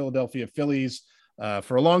for the Philadelphia Phillies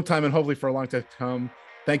for a long time and hopefully for a long time to come.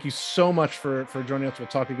 Thank you so much for joining us. We'll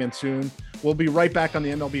talk again soon. We'll be right back on the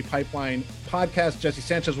MLB Pipeline podcast. Jesse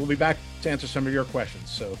Sanchez will be back to answer some of your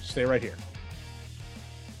questions, so stay right here.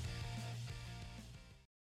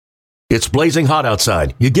 It's blazing hot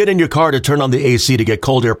outside. You get in your car to turn on the AC to get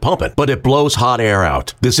cold air pumping, but it blows hot air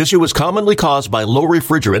out. This issue is commonly caused by low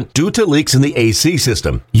refrigerant due to leaks in the AC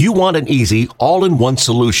system. You want an easy, all-in-one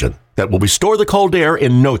solution that will restore the cold air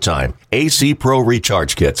in no time. AC Pro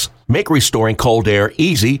Recharge Kits make restoring cold air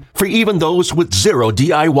easy for even those with zero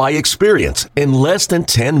DIY experience in less than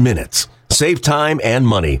 10 minutes. Save time and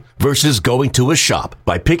money versus going to a shop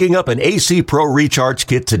by picking up an AC Pro Recharge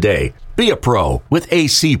Kit today. Be a pro with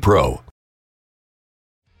AC Pro.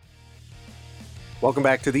 Welcome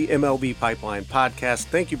back to the MLB Pipeline podcast.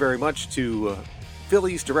 Thank you very much to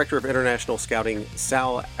Phillies Director of International Scouting,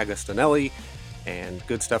 Sal Agostinelli, and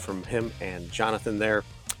good stuff from him and Jonathan there.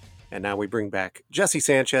 And now we bring back Jesse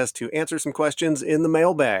Sanchez to answer some questions in the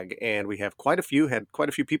mailbag. And we have quite a few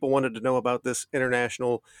people wanted to know about this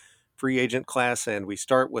international free agent class. And we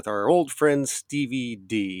start with our old friend, Stevie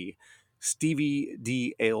D. Stevie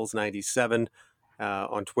D. Ailes 97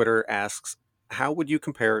 on Twitter asks, how would you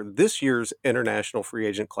compare this year's international free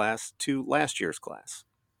agent class to last year's class?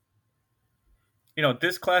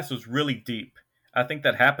 This class was really deep. I think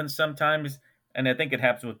that happens sometimes, and I think it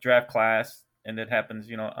happens with draft class, and it happens,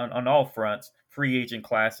 on all fronts, free agent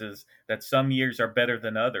classes, that some years are better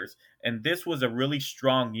than others. And this was a really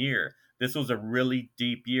strong year. This was a really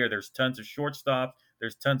deep year. There's tons of shortstops.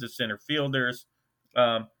 There's tons of center fielders.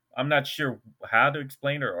 I'm not sure how to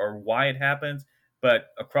explain or why it happens, but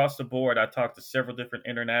across the board, I talked to several different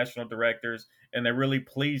international directors, and they're really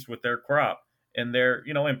pleased with their crop. And they're,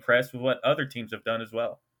 impressed with what other teams have done as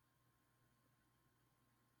well.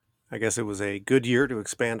 I guess it was a good year to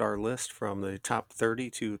expand our list from the top 30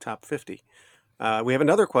 to top 50. We have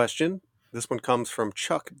another question. This one comes from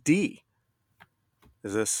Chuck D.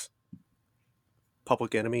 Is this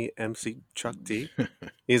Public Enemy MC Chuck D?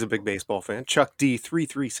 He's a big baseball fan. Chuck D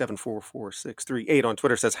 337444638 on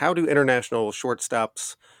Twitter says, how do international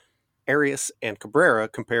shortstops Arias and Cabrera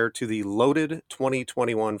compare to the loaded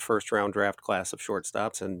 2021 first round draft class of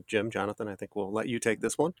shortstops? And Jim, Jonathan, I think we'll let you take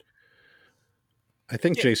this one. I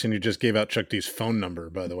think, Jason, you just gave out Chuck D's phone number,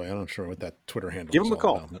 by the way. I'm not sure what that Twitter handle is. Give him a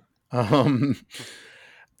call.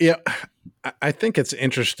 Yeah, I think it's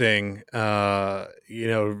interesting,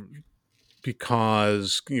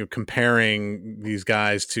 because, comparing these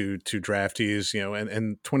guys to draftees,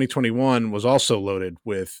 and 2021 was also loaded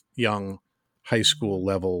with young high school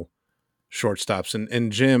level shortstops.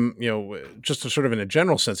 And Jim, just sort of in a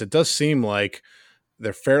general sense, it does seem like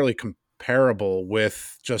they're fairly comparable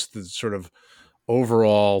with just the sort of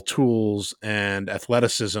overall tools and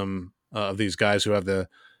athleticism of these guys who have the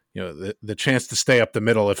chance to stay up the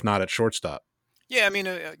middle, if not at shortstop. Yeah, I mean,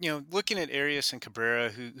 looking at Arias and Cabrera,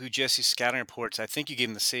 who Jesse's scouting reports, I think you gave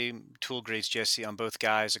them the same tool grades, Jesse, on both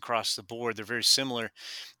guys across the board. They're very similar.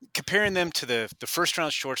 Comparing them to the first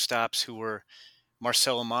round shortstops who were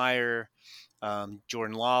Marcelo Meyer,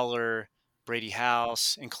 Jordan Lawler, Brady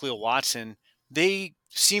House, and Khalil Watson, they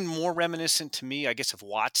seem more reminiscent to me, I guess, of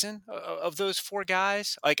Watson, of those four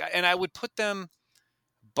guys. And I would put them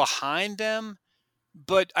behind them,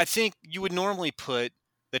 but I think you would normally put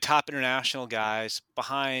the top international guys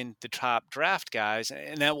behind the top draft guys,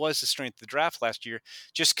 and that was the strength of the draft last year,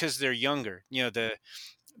 just because they're younger.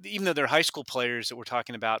 Even though they're high school players that we're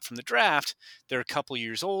talking about from the draft, they're a couple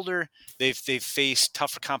years older. They've faced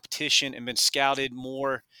tougher competition and been scouted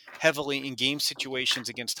more heavily in game situations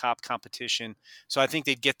against top competition. So I think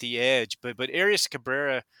they'd get the edge. But Arias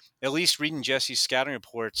Cabrera, at least reading Jesse's scouting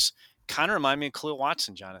reports, kind of remind me of Khalil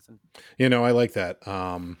Watson, Jonathan. I like that.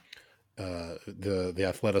 The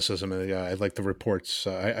athleticism, and I like the reports.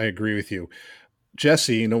 I agree with you.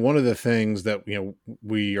 Jesse, one of the things that,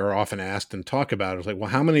 we are often asked and talk about is like, well,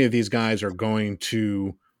 how many of these guys are going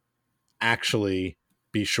to actually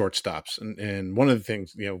be shortstops? And one of the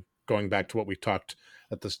things, going back to what we talked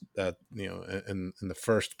at this, in the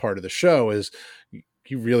first part of the show, is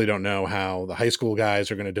you really don't know how the high school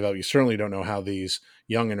guys are going to develop. You certainly don't know how these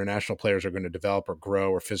young international players are going to develop or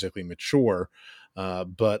grow or physically mature.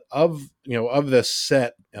 But of this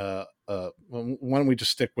set, why don't we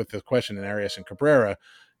just stick with the question in Arias and Cabrera?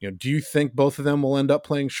 Do you think both of them will end up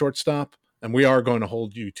playing shortstop? And we are going to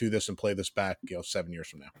hold you to this and play this back, 7 years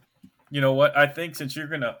from now. You know what? I think since you're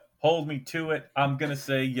going to hold me to it, I'm going to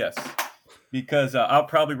say yes, because I'll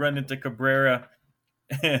probably run into Cabrera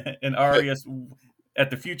and Arias at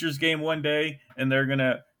the Futures game one day, and they're going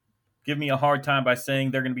to give me a hard time by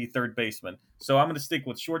saying they're going to be third baseman. So I'm going to stick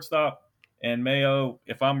with shortstop. And Mayo,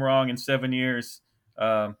 if I'm wrong in 7 years,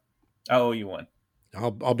 I owe you one.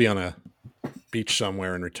 I'll be on a beach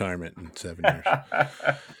somewhere in retirement in 7 years.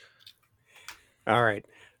 All right.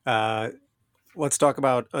 Let's talk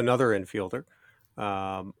about another infielder.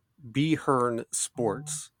 B. Hearn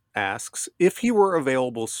Sports asks, if he were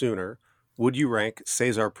available sooner, would you rank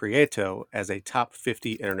Cesar Prieto as a top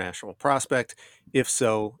 50 international prospect? If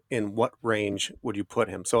so, in what range would you put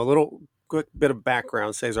him? So a little quick bit of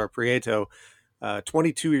background. Cesar Prieto,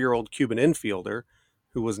 22-year-old Cuban infielder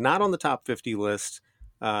who was not on the top 50 list.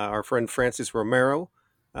 Our friend Francis Romero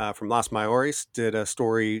from Las Mayores did a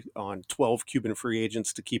story on 12 Cuban free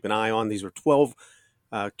agents to keep an eye on. These were 12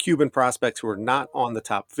 Cuban prospects who were not on the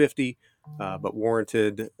top 50, but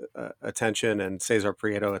warranted attention, and Cesar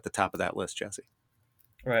Prieto at the top of that list, Jesse.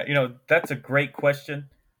 Right. That's a great question.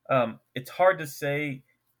 It's hard to say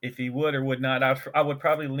if he would or would not. I would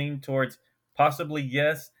probably lean towards possibly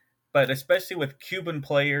yes, but especially with Cuban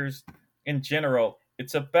players in general,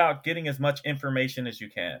 it's about getting as much information as you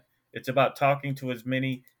can. It's about talking to as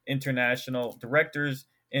many international directors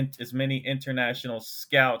and as many international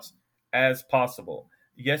scouts as possible.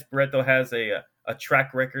 Yes, Barreto has a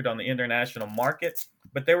track record on the international market,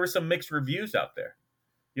 but there were some mixed reviews out there.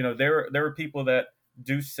 There were people that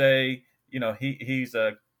do say, he's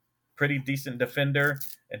a pretty decent defender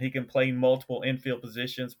and he can play multiple infield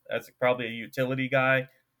positions as probably a utility guy.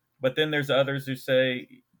 But then there's others who say,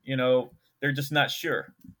 they're just not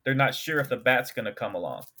sure. They're not sure if the bat's going to come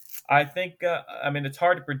along. I think, it's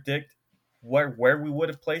hard to predict where we would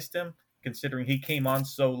have placed him, considering he came on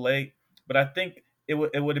so late. But I think it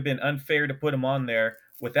would have been unfair to put him on there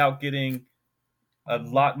without getting a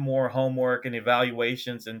lot more homework and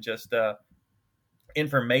evaluations and just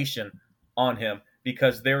information on him,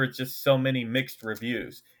 because there were just so many mixed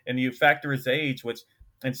reviews. And you factor his age,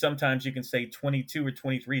 and sometimes you can say 22 or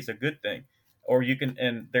 23 is a good thing. Or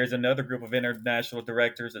and there's another group of international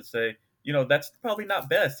directors that say, that's probably not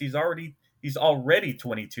best. He's already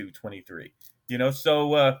 22, 23,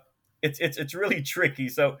 so it's really tricky.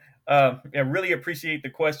 So I really appreciate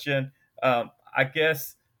the question. I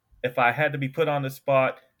guess if I had to be put on the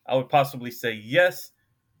spot, I would possibly say yes,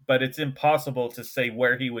 but it's impossible to say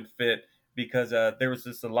where he would fit, because there was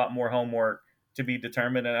just a lot more homework to be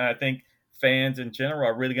determined. And I think fans in general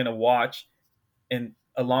are really going to watch, and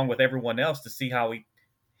along with everyone else, to see how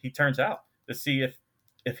he turns out, to see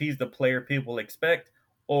if he's the player people expect,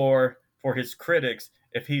 or for his critics,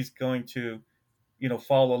 if he's going to,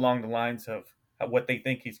 fall along the lines of what they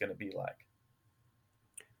think he's going to be like.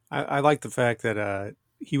 I like the fact that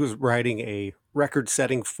he was riding a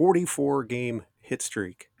record-setting 44-game hit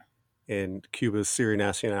streak in Cuba's Serie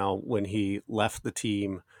Nacional when he left the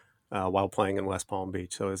team while playing in West Palm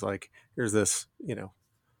Beach. So it's like, here's this,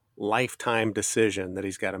 lifetime decision that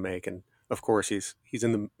he's got to make. And of course, he's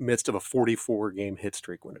in the midst of a 44-game hit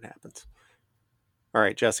streak when it happens. All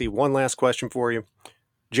right, Jesse, one last question for you.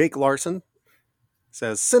 Jake Larson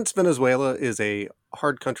says, since Venezuela is a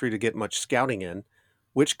hard country to get much scouting in,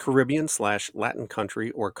 which Caribbean/Latin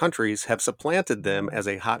country or countries have supplanted them as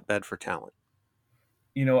a hotbed for talent?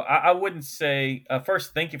 I wouldn't say,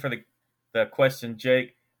 first, thank you for the question,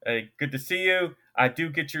 Jake. Good to see you. I do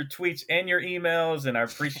get your tweets and your emails, and I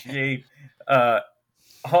appreciate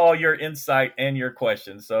all your insight and your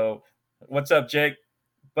questions. So what's up, Jake?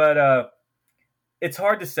 But it's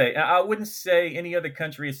hard to say. I wouldn't say any other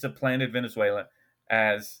country has supplanted Venezuela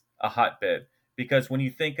as a hotbed, because when you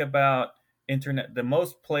think about the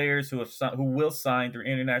most players who will sign through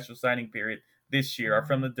international signing period this year are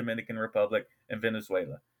from the Dominican Republic and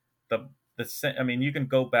Venezuela. You can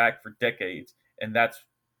go back for decades, and that's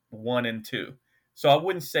 1 and 2. So I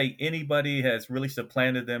wouldn't say anybody has really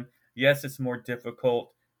supplanted them. Yes, it's more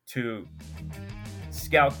difficult to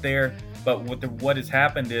scout there, but what has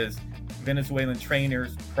happened is Venezuelan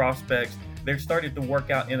trainers, prospects they're starting to work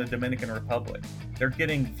out in the Dominican Republic. They're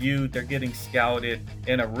getting viewed, they're getting scouted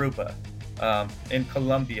in Aruba, in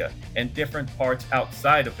Colombia, and different parts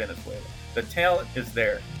outside of Venezuela. The talent is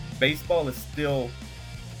there. Baseball is still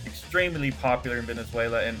extremely popular in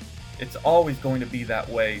Venezuela, and it's always going to be that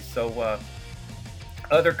way. So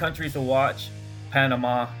other countries to watch: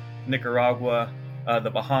 Panama, Nicaragua, the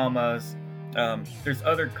Bahamas. There's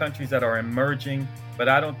other countries that are emerging, but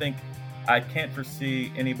I can't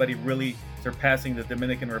foresee anybody really surpassing the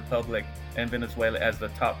Dominican Republic and Venezuela as the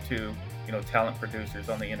top two, talent producers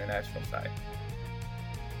on the international side.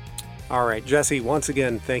 All right, Jesse, once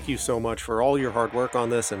again, thank you so much for all your hard work on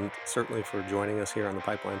this, and certainly for joining us here on the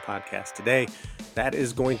Pipeline Podcast today. That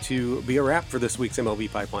is going to be a wrap for this week's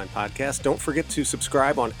MLB Pipeline Podcast. Don't forget to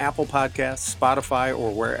subscribe on Apple Podcasts, Spotify,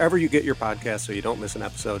 or wherever you get your podcasts so you don't miss an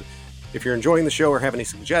episode. If you're enjoying the show or have any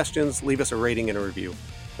suggestions, leave us a rating and a review.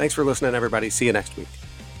 Thanks for listening, everybody. See you next week.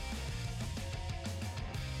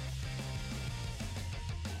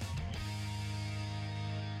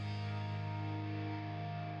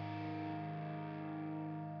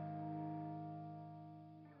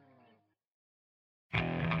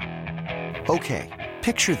 Okay,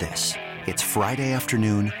 picture this. It's Friday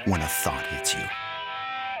afternoon when a thought hits you.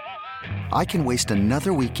 I can waste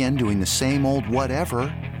another weekend doing the same old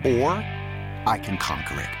whatever, or I can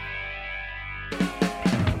conquer it.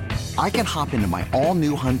 I can hop into my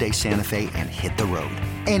all-new Hyundai Santa Fe and hit the road.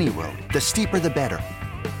 Any road. The steeper, the better.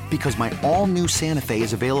 Because my all-new Santa Fe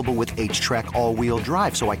is available with H-Track all-wheel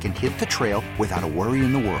drive, so I can hit the trail without a worry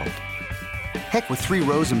in the world. Heck, with 3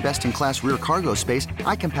 rows and best-in-class rear cargo space,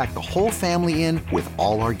 I can pack the whole family in with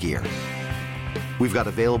all our gear. We've got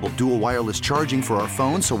available dual wireless charging for our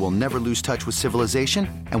phones, so we'll never lose touch with civilization,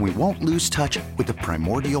 and we won't lose touch with the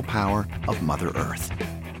primordial power of Mother Earth.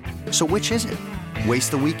 So which is it?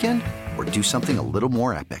 Waste the weekend or do something a little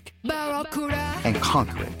more epic? And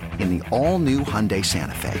conquer it in the all-new Hyundai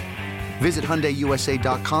Santa Fe. Visit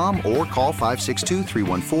HyundaiUSA.com or call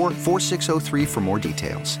 562-314-4603 for more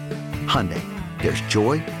details. Hyundai, there's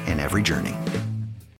joy in every journey.